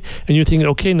Tuesday, and you're thinking,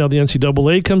 okay, now the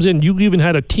NCAA comes in. You even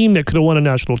had a team that could have won a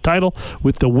national title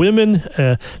with the women.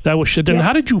 That was shut down. Yeah.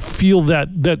 How did you feel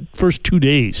that first 2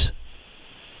 days?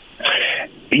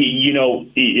 The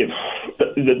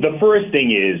first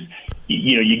thing is,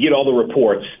 you get all the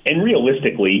reports, and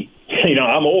realistically,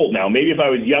 I'm old now. Maybe if I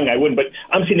was young, I wouldn't, but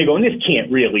I'm sitting there going, this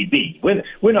can't really be.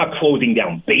 We're not closing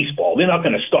down baseball. They're not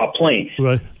going to stop playing.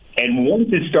 Right. And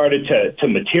once it started to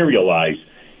materialize,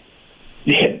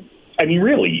 I mean,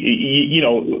 really,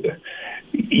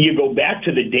 you go back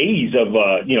to the days of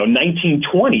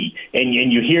 1920, and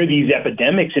you hear these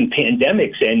epidemics and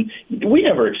pandemics, and we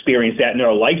never experienced that in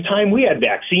our lifetime. We had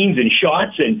vaccines and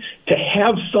shots, and to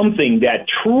have something that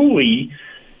truly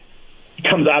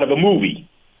comes out of a movie,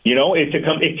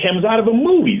 it comes out of a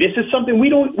movie. This is something we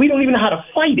don't even know how to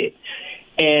fight it,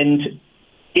 and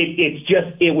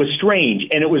it was strange,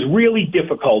 and it was really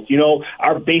difficult.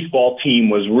 Our baseball team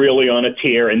was really on a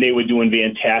tear, and they were doing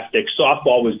fantastic.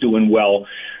 Softball was doing well.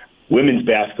 Women's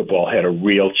basketball had a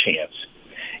real chance,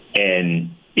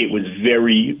 and it was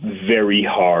very, very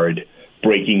hard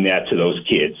breaking that to those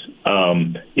kids.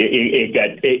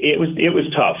 It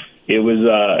was tough. It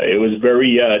was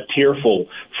very tearful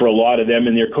for a lot of them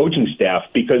and their coaching staff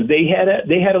because they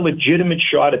had a legitimate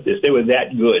shot at this. They were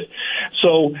that good.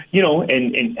 So,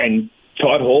 and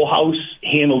Todd Holhouse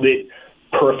handled it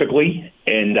perfectly.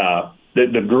 And,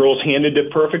 The girls handled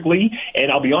it perfectly,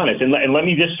 and I'll be honest, and let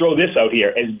me just throw this out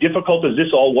here. As difficult as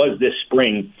this all was this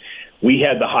spring, we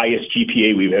had the highest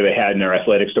GPA we've ever had in our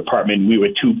athletics department. We were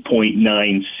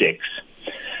 2.96.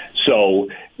 So,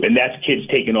 and that's kids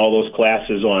taking all those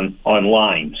classes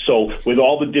online. So with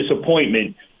all the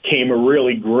disappointment came a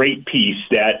really great piece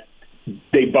that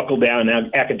they buckled down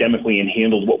academically and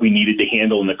handled what we needed to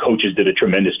handle, and the coaches did a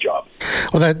tremendous job.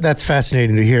 Well, that's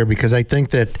fascinating to hear, because I think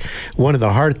that one of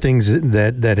the hard things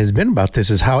that has been about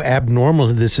this is how abnormal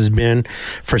this has been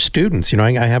for students.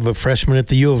 I have a freshman at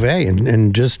the U of A,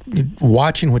 and just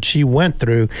watching what she went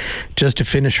through just to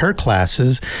finish her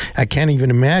classes, I can't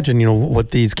even imagine, what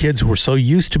these kids who were so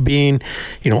used to being,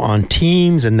 on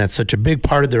teams, and that's such a big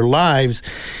part of their lives,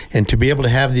 and to be able to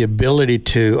have the ability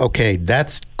to, okay,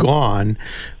 that's gone.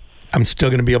 I'm still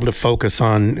going to be able to focus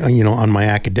on my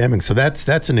academics. So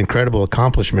that's an incredible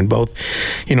accomplishment, both,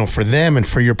 for them and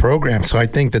for your program. So I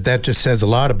think that just says a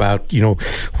lot about,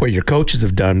 what your coaches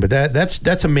have done. But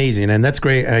that's amazing, and that's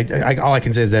great. All I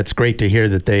can say is that's great to hear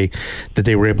that they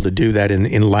were able to do that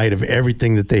in light of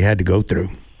everything that they had to go through.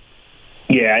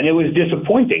 Yeah, and it was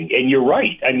disappointing. And you're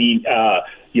right. I mean,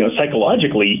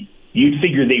 psychologically, you'd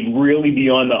figure they'd really be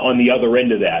on the other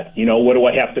end of that. What do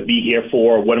I have to be here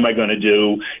for? What am I going to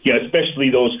do? Especially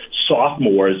those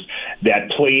sophomores that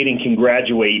played and can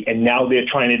graduate, and now they're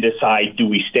trying to decide, do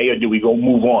we stay or do we go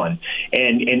move on?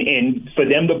 And for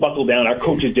them to buckle down, our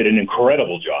coaches did an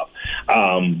incredible job.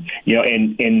 And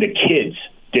the kids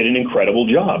did an incredible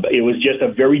job. It was just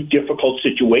a very difficult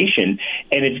situation,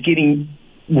 and it's getting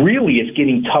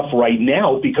tough right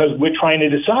now, because we're trying to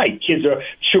decide. Kids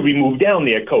should we move down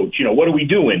there, coach? What are we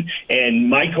doing? And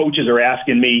my coaches are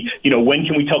asking me, when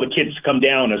can we tell the kids to come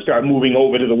down and start moving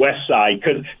over to the west side?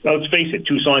 Because let's face it,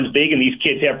 Tucson's big, and these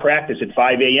kids have practice at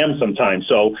 5 a.m. sometimes,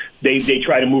 so they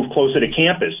try to move closer to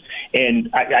campus. And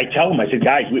I tell them, I said,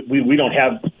 guys, we don't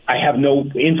have. I have no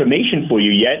information for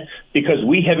you yet, because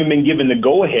we haven't been given the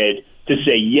go-ahead to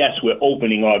say, yes, we're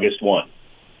opening August 1.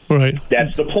 Right.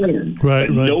 That's the plan. Right.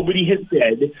 Nobody has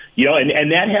said,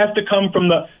 and that has to come from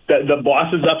the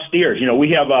bosses upstairs.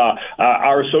 We have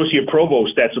our associate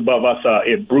provost that's above us,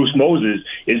 Bruce Moses,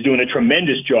 is doing a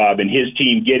tremendous job, and his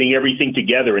team getting everything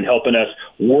together and helping us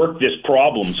work this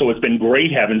problem. So it's been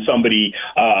great having somebody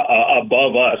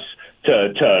above us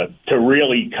to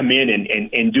really come in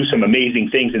and do some amazing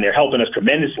things, and they're helping us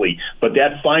tremendously. But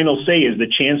that final say is the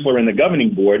chancellor and the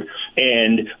governing board,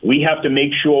 and we have to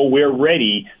make sure we're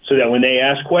ready so that when they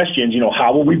ask questions,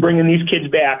 how are we bringing these kids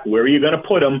back? Where are you going to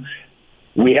put them?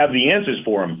 We have the answers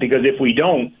for them, because if we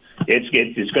don't,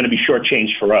 it's going to be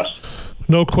shortchanged for us.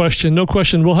 No question.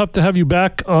 We'll have to have you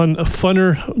back on a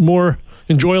funner, more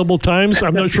enjoyable times.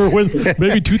 I'm not sure when.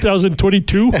 Maybe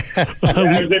 2022. Maybe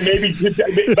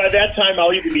by that time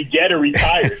I'll either be dead or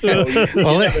retired. So you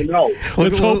never know.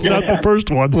 Let's hope not the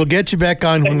first one. We'll get you back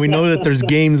on when we know that there's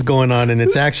games going on and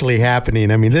it's actually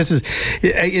happening. I mean,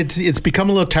 it's become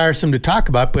a little tiresome to talk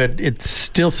about, but it's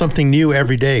still something new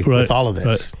every day with all of this.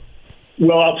 Right.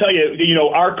 Well, I'll tell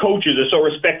you, our coaches are so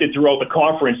respected throughout the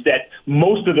conference that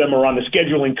most of them are on the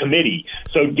scheduling committee.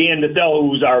 So Dan Nathel,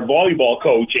 who's our volleyball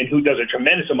coach and who does a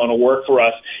tremendous amount of work for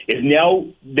us,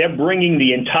 they're bringing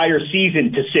the entire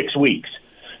season to 6 weeks.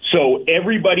 So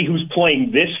everybody who's playing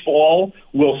this fall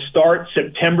will start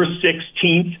September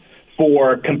 16th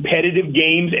for competitive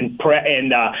games, and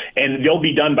they'll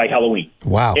be done by Halloween.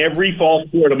 Wow. Every fall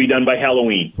sport will be done by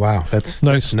Halloween. Wow, that's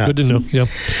nice. Nuts. Good to know. Yeah.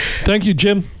 Thank you,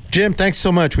 Jim. Jim, thanks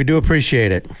so much. We do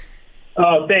appreciate it.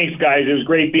 Thanks, guys. It was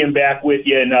great being back with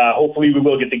you, and hopefully we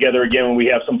will get together again when we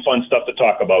have some fun stuff to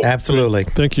talk about. Absolutely.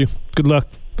 Thank you. Good luck.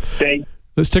 Thanks.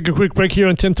 Let's take a quick break here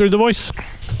on 1030 The Voice.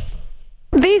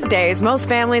 These days, most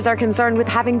families are concerned with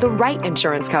having the right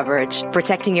insurance coverage.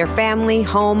 Protecting your family,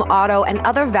 home, auto, and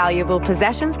other valuable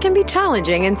possessions can be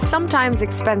challenging and sometimes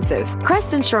expensive.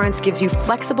 Crest Insurance gives you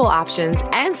flexible options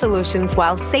and solutions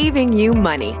while saving you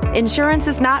money. Insurance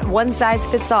is not one size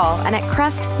fits all, and at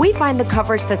Crest, we find the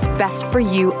coverage that's best for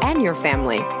you and your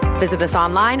family. Visit us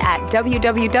online at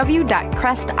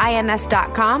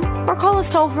www.crestins.com or call us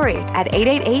toll free at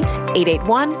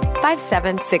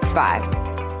 888-881-5765.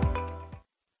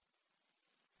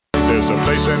 There's a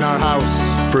place in our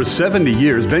house. For 70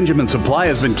 years, Benjamin Supply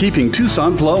has been keeping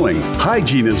Tucson flowing.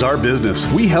 Hygiene is our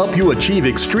business. We help you achieve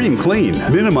extreme clean.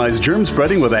 Minimize germ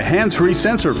spreading with a hands-free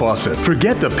sensor faucet.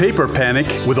 Forget the paper panic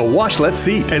with a washlet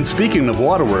seat. And speaking of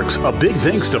waterworks, a big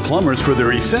thanks to plumbers for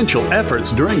their essential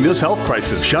efforts during this health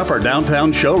crisis. Shop our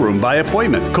downtown showroom by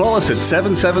appointment. Call us at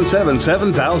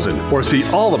 777-7000 or see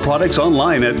all the products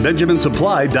online at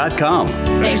benjaminsupply.com.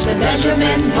 Thanks to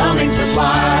Benjamin Plumbing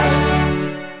Supply.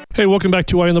 Hey, welcome back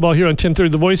to Eye on the Ball here on 1030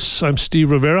 The Voice. I'm Steve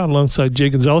Rivera alongside Jay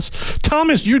Gonzalez.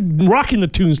 Thomas, you're rocking the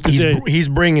tunes today. He's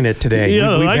bringing it today.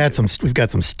 Yeah, We've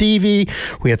got some Stevie.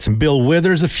 We had some Bill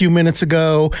Withers a few minutes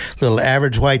ago. Little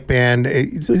Average White Band.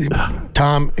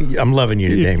 Tom, I'm loving you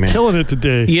today, man. Killing it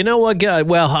today. You know what, guy?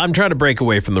 Well, I'm trying to break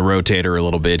away from the rotator a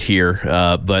little bit here,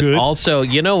 but Good. Also,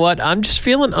 you know what? I'm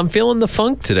feeling the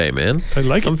funk today, man. I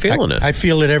like it. I'm feeling it. I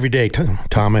feel it every day,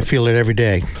 Tom. I feel it every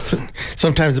day.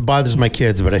 Sometimes it bothers my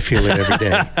kids, but I feel it every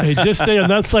day. Hey, just stay on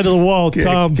that side of the wall,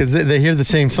 Tom. Because they hear the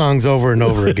same songs over and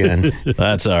over again.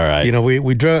 That's all right. You know,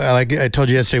 we drove, like I told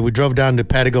you yesterday, we drove down to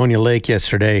Patagonia Lake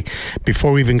yesterday.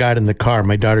 Before we even got in the car,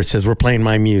 my daughter says, "We're playing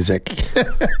my music."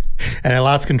 And I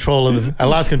lost control of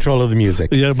the music.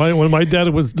 Yeah, when my dad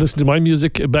was listening to my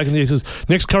music back in the day, he says,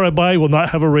 "Next car I buy will not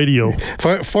have a radio."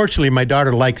 Fortunately, my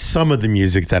daughter likes some of the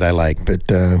music that I like, but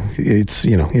it's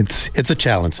a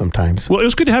challenge sometimes. Well, it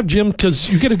was good to have Jim because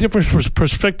you get a different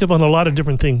perspective on a lot of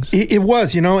different things. It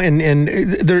was, and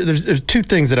there's two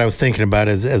things that I was thinking about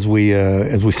as we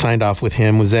signed off with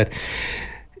him was that,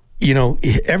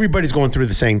 everybody's going through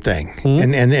the same thing,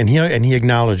 and he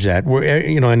acknowledged that.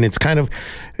 And it's kind of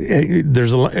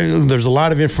there's a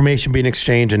lot of information being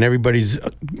exchanged, and everybody's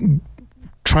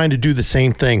trying to do the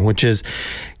same thing, which is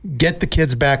get the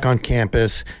kids back on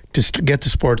campus, to get the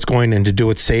sports going, and to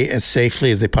do it as safely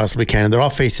as they possibly can. And they're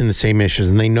all facing the same issues,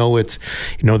 and they know it's,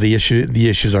 the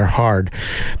issues are hard.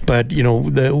 But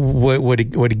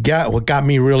what got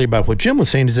me really about what Jim was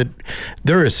saying is that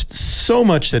there is so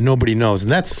much that nobody knows,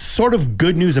 and that's sort of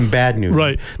good news and bad news.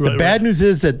 Right. The bad news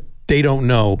is that they don't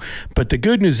know, but the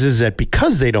good news is that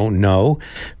because they don't know,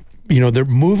 they're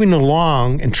moving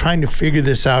along and trying to figure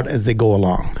this out as they go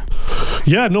along.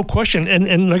 Yeah, no question.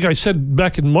 And like I said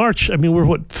back in March, I mean,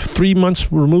 we're 3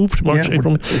 months removed,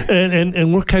 April,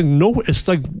 and we're kind of it's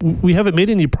like we haven't made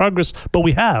any progress, but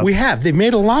we have. We have. They've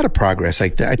made a lot of progress. I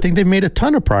think they've made a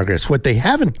ton of progress. What they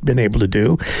haven't been able to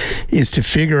do is to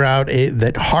figure out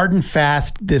that hard and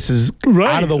fast, this is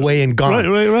out of the way and gone.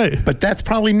 Right. But that's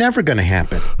probably never going to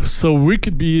happen. So we're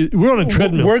on a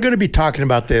treadmill. We're going to be talking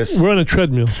about this. We're on a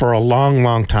treadmill for a long,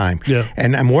 long time. Yeah.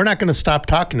 And we're not going to stop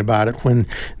talking about it when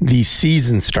the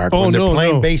season starts, when they're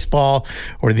playing baseball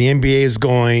or the NBA is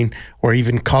going or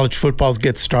even college footballs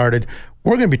get started.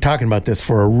 We're going to be talking about this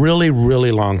for a really,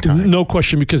 really long time. No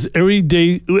question, because every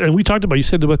day, and we talked about, you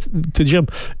said about to Jim,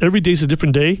 every day's a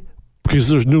different day. Because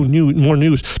there's more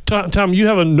news. Tom, you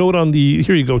have a note on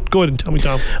here you go. Go ahead and tell me,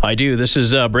 Tom. I do. This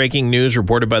is breaking news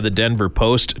reported by the Denver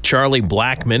Post. Charlie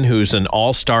Blackmon, who's an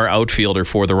all-star outfielder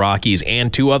for the Rockies,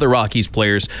 and 2 other Rockies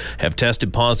players have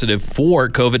tested positive for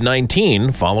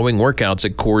COVID-19 following workouts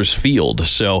at Coors Field.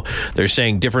 So they're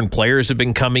saying different players have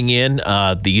been coming in.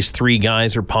 These 3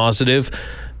 guys are positive.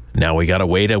 Now we got to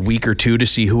wait a week or 2 to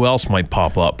see who else might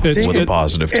pop up with a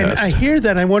positive test. And I hear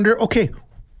that. I wonder, okay,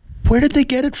 where did they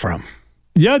get it from?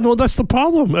 Yeah, no, that's the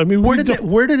problem. I mean,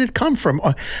 where did it come from?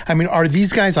 I mean, are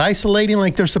these guys isolating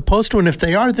like they're supposed to? And if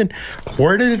they are, then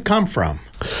where did it come from?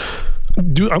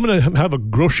 Dude, I'm going to have a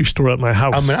grocery store at my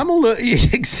house. I'm a little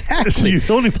exactly. It's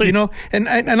the only place.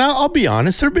 And I'll be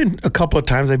honest. There have been a couple of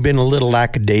times I've been a little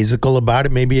lackadaisical about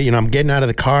it. Maybe I'm getting out of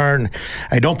the car and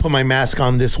I don't put my mask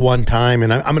on this one time,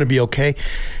 and I'm going to be okay.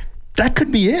 That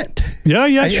could be it.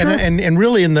 Yeah, sure. And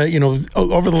really, in the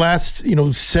over the last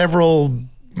several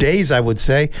days, I would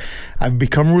say, I've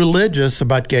become religious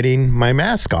about getting my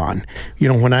mask on.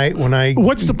 When I.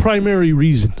 What's the primary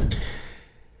reason?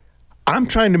 I'm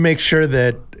trying to make sure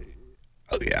that.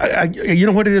 You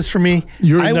know what it is for me?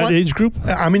 You're in that age group?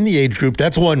 I'm in the age group.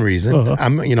 That's one reason. Uh-huh.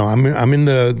 I'm in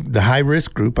the high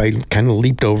risk group. I kind of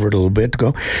leaped over it a little bit to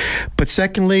go, but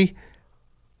secondly,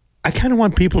 I kind of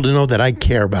want people to know that I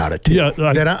care about it too. Yeah,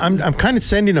 that I'm kind of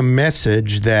sending a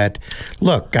message that,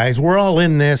 look, guys, we're all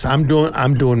in this. I'm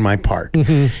doing my part.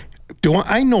 Mm-hmm.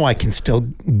 I know I can still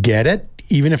get it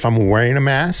even if I'm wearing a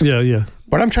mask. Yeah.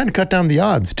 But I'm trying to cut down the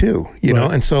odds too, know.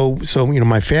 And so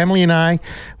my family and I,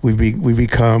 we've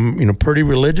become pretty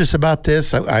religious about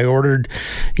this. I ordered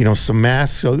some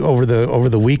masks over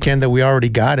the weekend that we already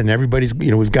got, and everybody's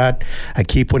I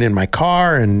keep one in my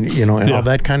car and all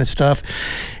that kind of stuff.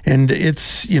 And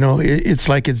it's it's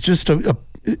like it's just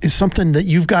it's something that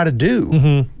you've got to do.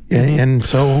 Mm-hmm. And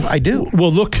so I do.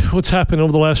 Well, look what's happened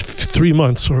over the last 3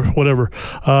 months or whatever.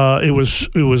 It was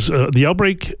the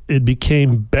outbreak. It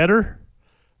became better.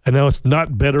 And now it's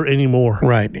not better anymore.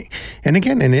 Right. And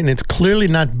again, and it's clearly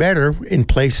not better in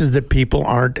places that people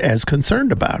aren't as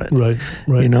concerned about it. Right.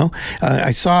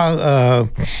 I saw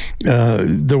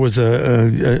there was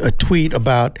a tweet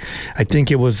about, I think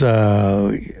it was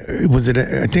Anthony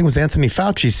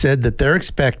Fauci said that they're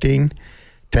expecting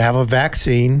to have a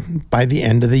vaccine by the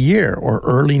end of the year or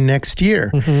early next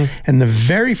year. And the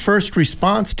very first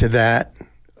response to that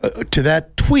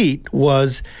tweet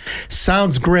was,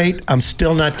 "Sounds great. I'm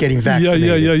still not getting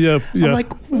vaccinated." Yeah. I'm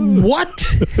like, what?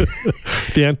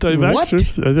 The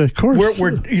anti-vaxxers, of course.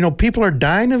 We're people are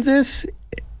dying of this.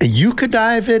 You could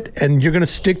die of it, and you're going to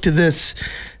stick to this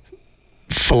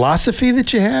philosophy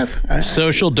that you have.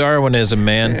 Social Darwinism,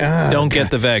 man. Don't get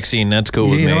the vaccine. That's cool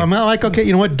with me. I'm not like, okay,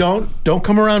 you know what? Don't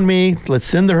come around me. Let's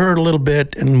thin the herd a little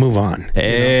bit and move on.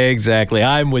 Exactly.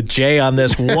 I'm with Jay on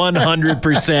this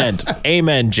 100%.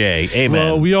 Amen, Jay. Amen.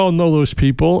 Well, we all know those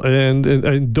people, and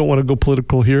I don't want to go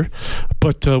political here,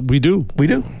 but we do. We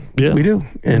do. Yeah. We do.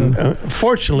 And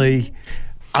fortunately,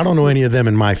 I don't know any of them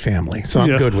in my family, so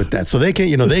I'm good with that. So they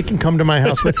can come to my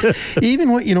house. But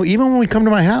even when we come to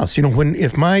my house,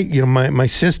 if my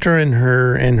sister and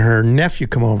her nephew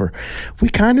come over, we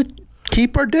kind of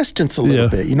keep our distance a little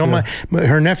bit.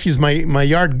 Her nephew's my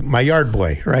yard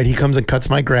boy, right? He comes and cuts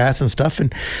my grass and stuff,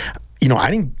 and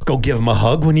I didn't go give him a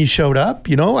hug when he showed up.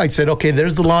 I said, okay,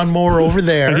 there's the lawnmower over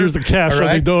there. And here's the cash on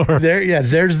the door.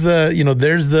 There's the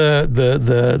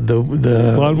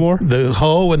lawnmower, the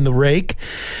hoe and the rake.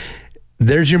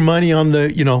 There's your money on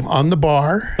the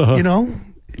bar.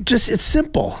 Just it's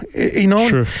simple.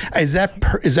 Sure. Is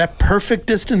that perfect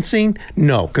distancing?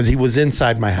 No, because he was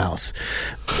inside my house.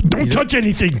 Don't touch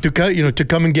anything to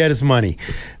come and get his money.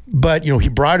 But he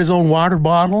brought his own water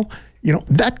bottle.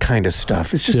 That kind of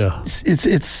stuff. It's just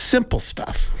it's simple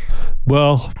stuff.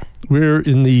 Well, we're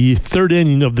in the third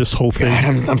inning of this whole thing.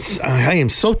 God, I am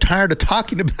so tired of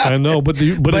talking about it. I know, but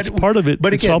it's part of it.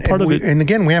 But it's all part of it. And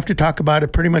again, we have to talk about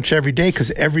it pretty much every day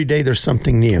because every day there's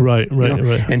something new. Right.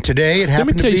 And today it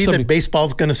happened to be that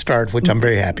baseball's going to start, which I'm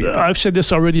very happy about. I've said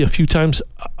this already a few times.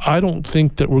 I don't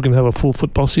think that we're going to have a full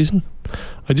football season.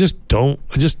 I just don't.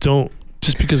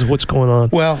 Just because of what's going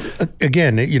on. Well,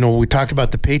 again, we talked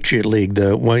about the Patriot League,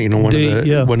 one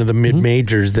of the mid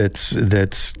majors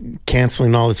that's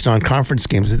canceling all its non-conference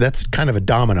games. That's kind of a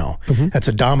domino. That's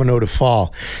a domino to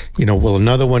fall. Will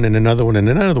another one and another one and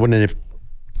another one, and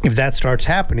if that starts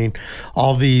happening,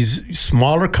 all these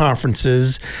smaller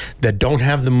conferences that don't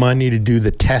have the money to do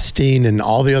the testing and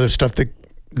all the other stuff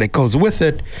that goes with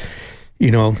it,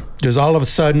 there's all of a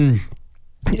sudden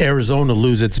Arizona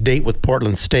lose its date with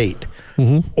Portland State.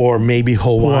 Or maybe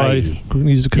Hawaii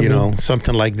needs to come in.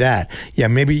 Something like that. Yeah,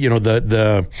 maybe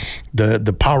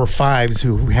the Power Fives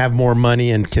who have more money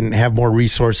and can have more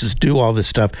resources do all this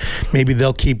stuff. Maybe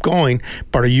they'll keep going.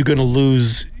 But are you going to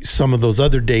lose some of those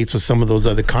other dates with some of those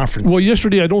other conferences? Well,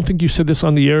 yesterday I don't think you said this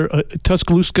on the air.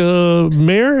 Tuscaloosa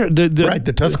mayor, right?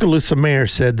 The Tuscaloosa mayor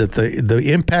said that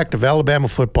the impact of Alabama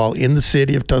football in the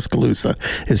city of Tuscaloosa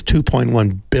is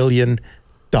 $2.1 billion.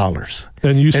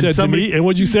 And you said to me, and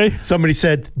what'd you say? Somebody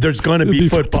said, there's going to be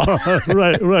football.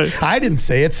 Right. I didn't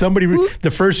say it.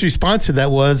 The first response to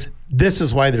that was, this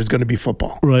is why there's going to be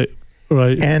football. Right.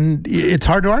 And it's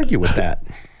hard to argue with that.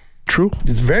 True.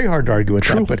 It's very hard to argue with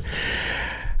that. But,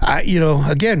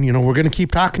 again, we're going to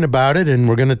keep talking about it, and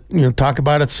we're going to, talk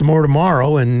about it some more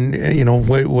tomorrow, and,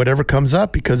 whatever comes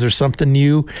up, because there's something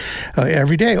new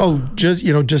every day. Oh,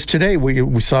 just today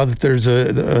we saw that there's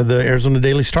the Arizona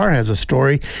Daily Star has a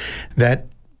story that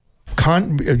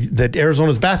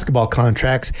Arizona's basketball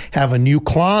contracts have a new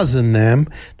clause in them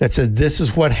that says this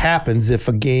is what happens if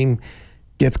a game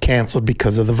gets canceled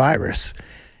because of the virus.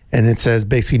 And it says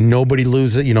basically nobody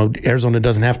loses, Arizona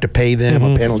doesn't have to pay them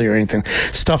a penalty or anything.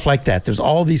 Stuff like that. There's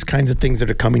all these kinds of things that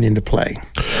are coming into play.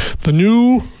 The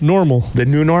new normal. The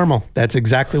new normal. That's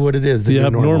exactly what it is. The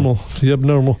abnormal. The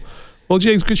abnormal. Well,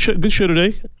 James, good show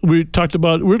today. We talked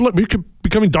about we're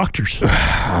becoming doctors.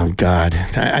 Oh God,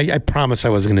 I promised I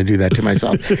wasn't going to do that to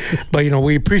myself. But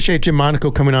we appreciate Jim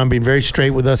Monaco coming on, being very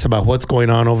straight with us about what's going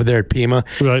on over there at Pima.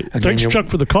 Right. Again, thanks, Chuck,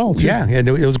 for the call. Too. Yeah, it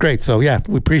was great. So we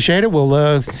appreciate it.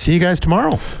 We'll see you guys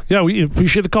tomorrow. Yeah, we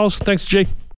appreciate the calls. Thanks, Jay.